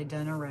corner that I'd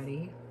done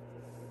already.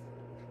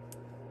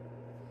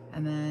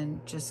 And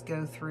then just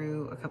go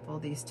through a couple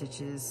of these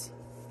stitches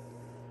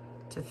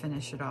to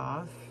finish it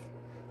off.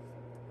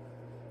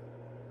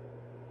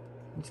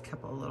 Just a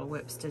couple of little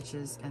whip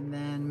stitches, and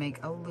then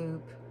make a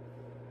loop.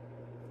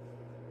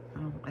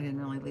 Oh, I didn't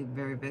really leave a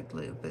very big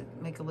loop,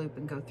 but make a loop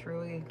and go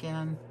through it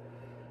again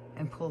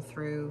and pull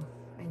through.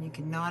 And you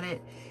can knot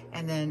it,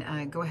 and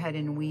then go ahead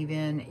and weave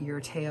in your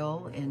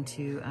tail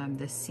into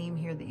this seam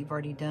here that you've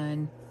already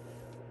done,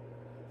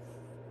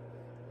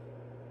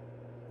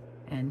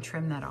 and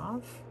trim that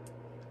off.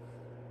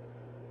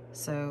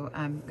 So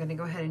I'm going to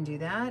go ahead and do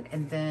that,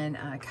 and then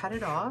cut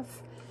it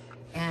off.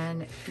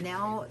 And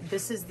now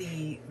this is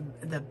the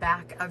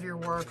back of your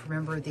work.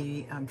 Remember,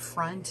 the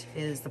front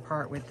is the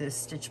part with this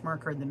stitch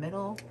marker in the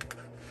middle.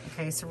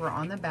 Okay, so we're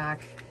on the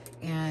back,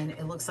 and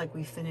it looks like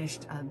we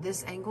finished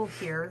this angle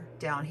here,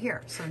 down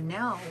here. So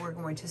now we're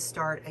going to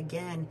start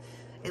again.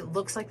 It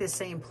looks like the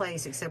same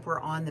place, except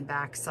we're on the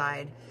back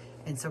side.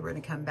 And so we're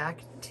gonna come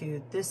back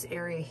to this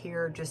area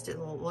here, just as it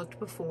looked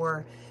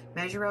before,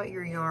 measure out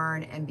your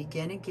yarn and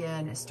begin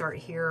again. Start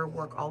here,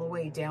 work all the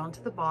way down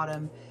to the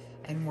bottom,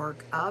 and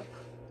work up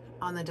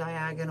on the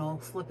diagonal,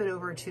 flip it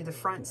over to the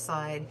front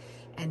side,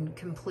 and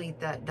complete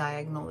that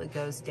diagonal that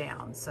goes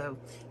down. So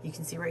you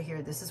can see right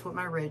here, this is what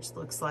my ridge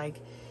looks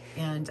like.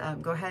 And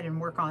go ahead and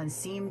work on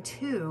seam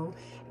 2.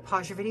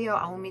 Pause your video.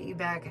 I will meet you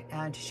back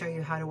to show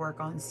you how to work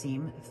on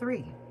seam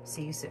 3.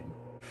 See you soon.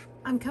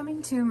 I'm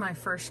coming to my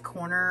first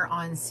corner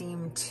on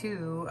seam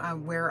 2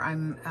 where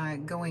I'm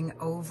going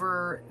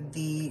over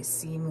the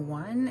seam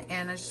 1,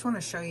 and I just want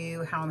to show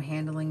you how I'm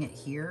handling it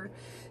here.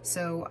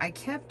 So I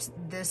kept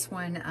this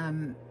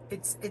one,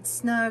 it's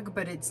snug,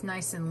 but it's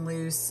nice and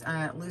loose,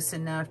 loose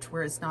enough to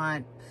where it's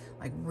not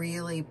like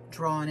really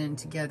drawn in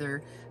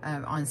together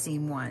on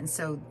seam 1.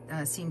 So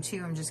seam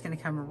 2, I'm just going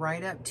to come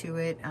right up to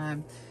it,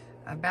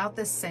 about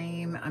the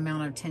same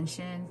amount of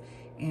tension,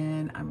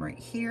 and I'm right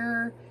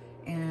here.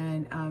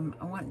 And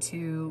I want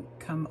to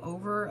come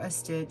over a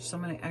stitch, so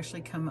I'm going to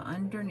actually come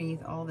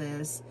underneath all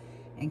this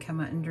and come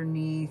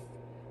underneath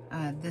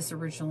this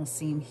original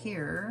seam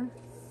here,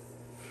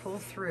 pull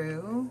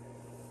through,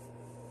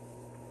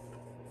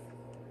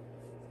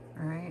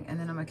 all right, and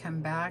then I'm going to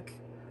come back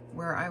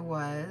where I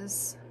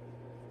was,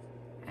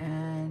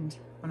 and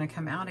when I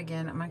come out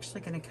again, I'm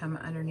actually going to come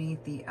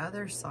underneath the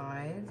other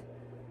side.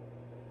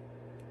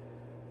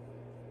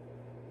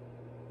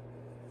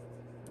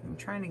 I'm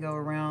trying to go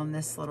around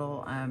this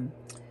little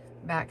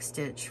back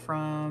stitch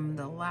from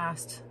the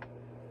last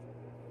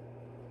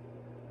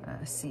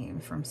seam,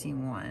 from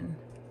seam 1.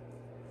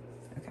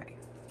 Okay,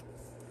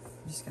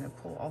 I'm just going to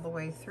pull all the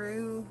way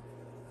through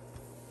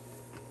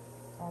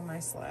all my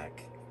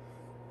slack.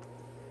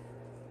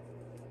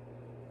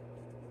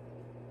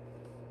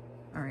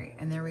 All right,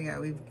 and there we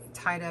go. We've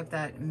tied up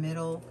that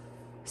middle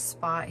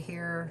spot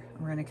here.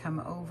 We're going to come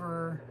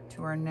over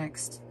to our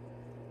next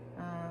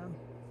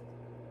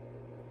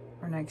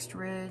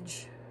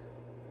ridge.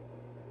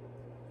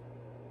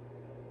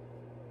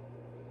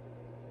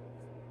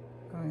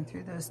 Going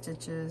through those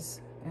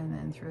stitches and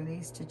then through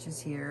these stitches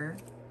here.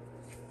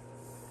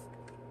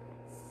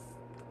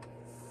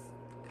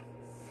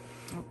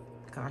 Oh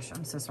gosh,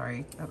 I'm so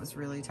sorry. That was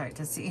really tight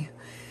to see.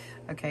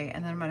 Okay,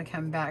 and then I'm going to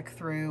come back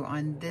through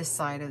on this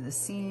side of the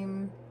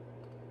seam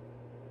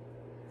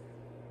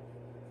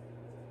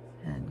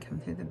and come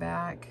through the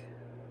back,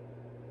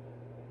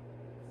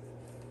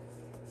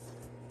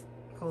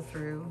 pull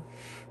through,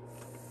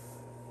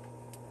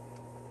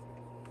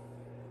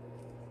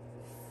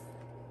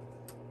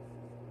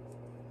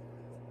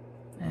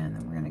 and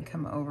then we're going to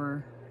come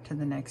over to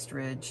the next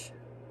ridge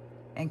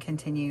and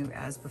continue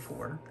as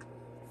before.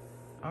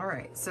 All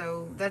right,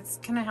 so that's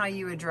kind of how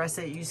you address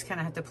it. You just kind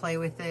of have to play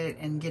with it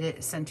and get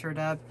it centered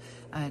up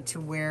to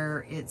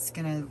where it's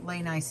gonna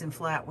lay nice and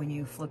flat when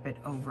you flip it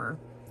over,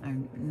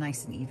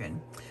 nice and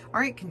even. All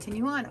right,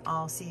 continue on.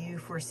 I'll see you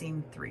for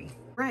seam 3.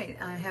 Right,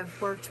 I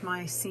have worked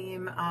my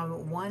seam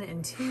 1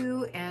 and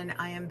 2, and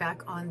I am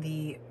back on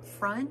the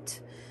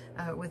front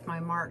with my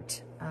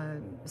marked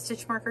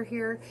stitch marker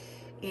here.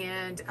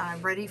 And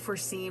I'm ready for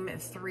seam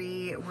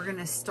 3. We're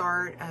gonna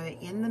start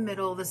in the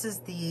middle. This is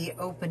the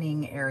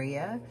opening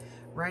area,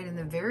 right in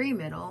the very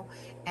middle.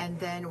 And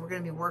then we're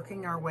gonna be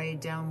working our way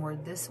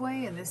downward this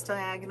way in this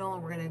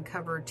diagonal. We're gonna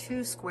cover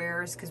 2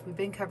 squares because we've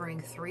been covering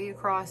 3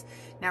 across.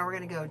 Now we're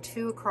gonna go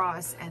 2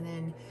 across and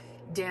then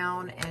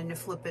down and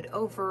flip it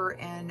over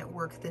and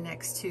work the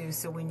next 2.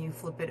 So when you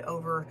flip it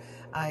over,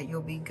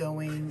 you'll be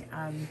going,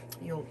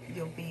 you'll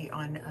be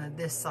on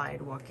this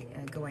side walking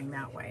and going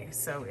that way.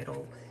 So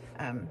it'll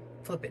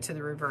flip it to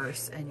the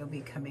reverse and you'll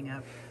be coming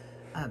up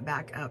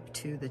back up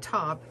to the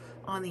top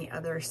on the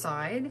other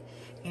side.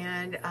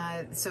 And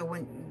so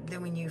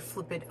when you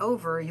flip it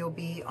over, you'll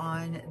be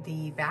on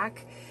the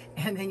back,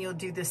 and then you'll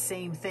do the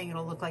same thing.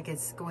 It'll look like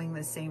it's going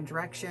the same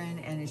direction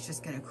and it's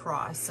just going to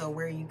cross. So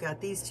where you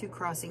got these 2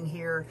 crossing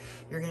here,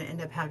 you're going to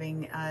end up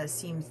having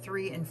seam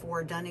 3 and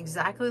 4 done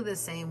exactly the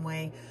same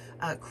way,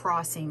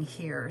 crossing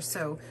here.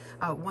 So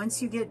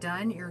once you get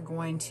done, you're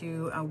going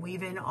to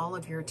weave in all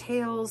of your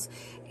tails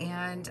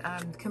and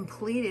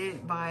complete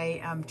it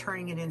by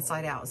turning it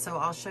inside out. So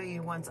I'll show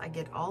you once I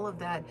get all of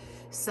that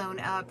sewn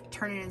up,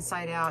 turn it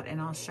inside out,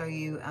 and I'll show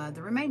you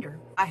the remainder.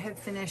 I have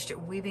finished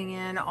weaving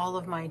in all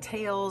of my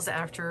tails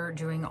after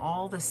doing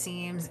all the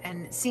seams,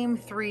 and seam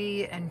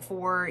 3 and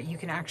 4 you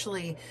can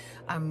actually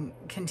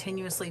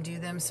continuously do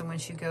them. So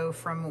once you go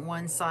from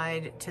one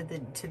side to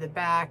the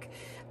back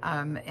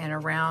and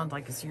around,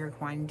 like as you're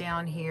going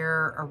down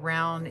here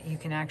around, you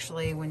can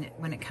actually,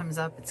 when it comes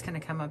up, it's going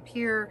to come up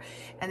here,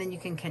 and then you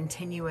can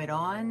continue it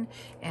on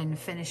and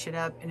finish it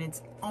up, and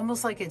it's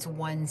almost like it's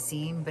one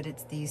seam, but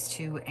it's these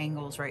 2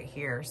 angles right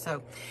here.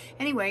 So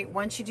anyway,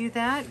 once you do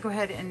that, go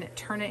ahead and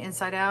turn it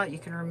inside out. You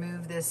can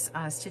remove this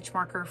stitch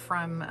marker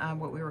from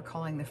what we were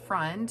calling the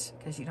front,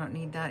 because you don't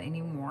need that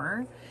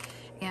anymore.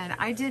 And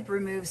I did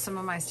remove some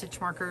of my stitch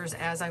markers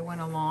as I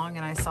went along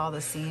and I saw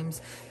the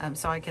seams,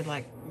 so I could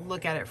like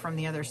look at it from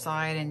the other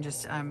side, and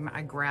just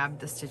I grabbed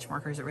the stitch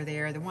markers that were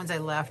there. The ones I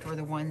left were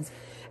the ones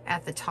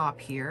at the top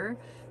here.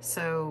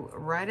 So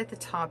right at the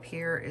top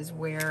here is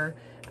where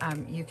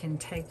you can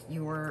take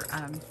your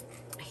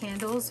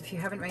handles. If you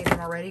haven't made them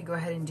already, go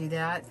ahead and do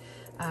that.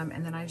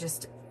 And then I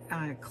just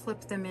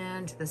clip them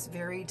into this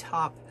very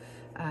top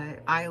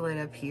eyelet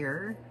up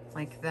here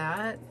like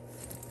that,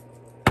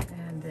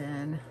 and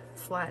then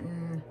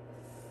flatten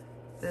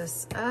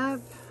this up,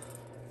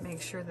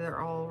 make sure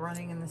they're all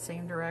running in the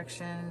same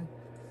direction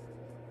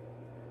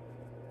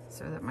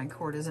so that my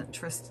cord isn't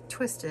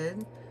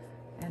twisted,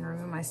 and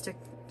remove my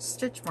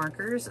stitch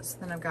markers. So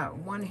then I've got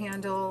one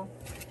handle,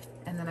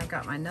 and then I've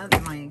got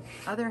my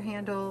other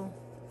handle.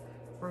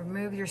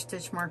 Remove your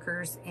stitch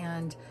markers,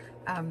 and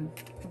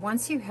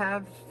once you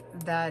have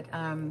that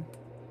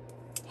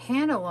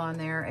handle on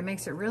there, it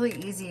makes it really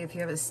easy. If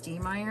you have a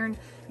steam iron,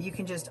 you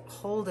can just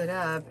hold it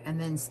up and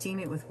then steam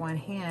it with one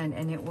hand,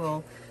 and it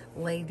will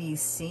lay these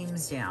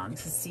seams down.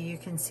 So see, you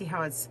can see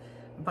how it's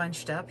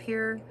bunched up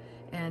here.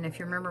 And if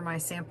you remember my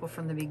sample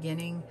from the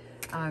beginning,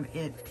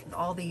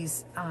 all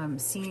these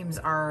seams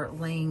are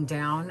laying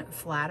down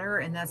flatter,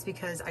 and that's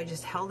because I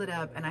just held it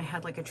up and I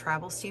had like a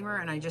travel steamer,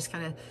 and I just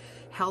kind of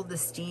held the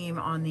steam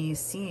on these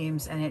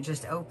seams, and it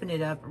just opened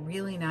it up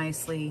really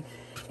nicely.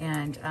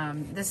 And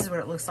this is what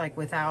it looks like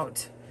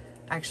without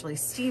actually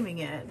steaming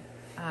it,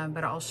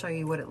 but I'll show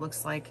you what it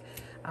looks like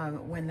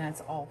when that's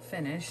all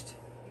finished.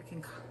 You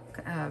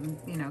can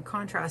you know,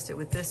 contrast it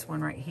with this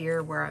one right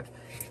here where I've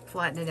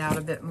flattened it out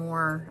a bit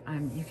more.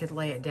 You could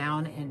lay it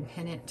down and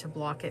pin it to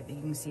block it, but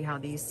you can see how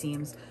these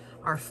seams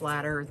are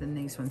flatter than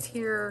these ones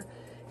here.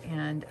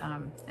 And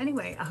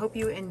anyway, I hope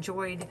you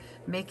enjoyed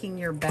making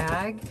your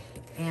bag,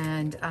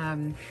 and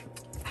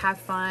have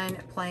fun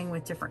playing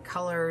with different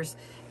colors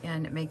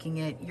and making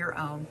it your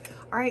own.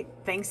 All right,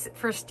 thanks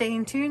for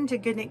staying tuned to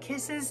GoodKnit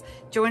Kisses.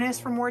 Join us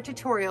for more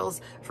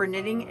tutorials for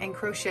knitting and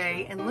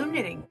crochet and loom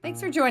knitting.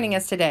 Thanks for joining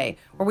us today,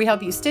 where we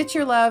help you stitch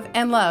your love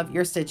and love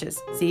your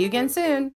stitches. See you again soon.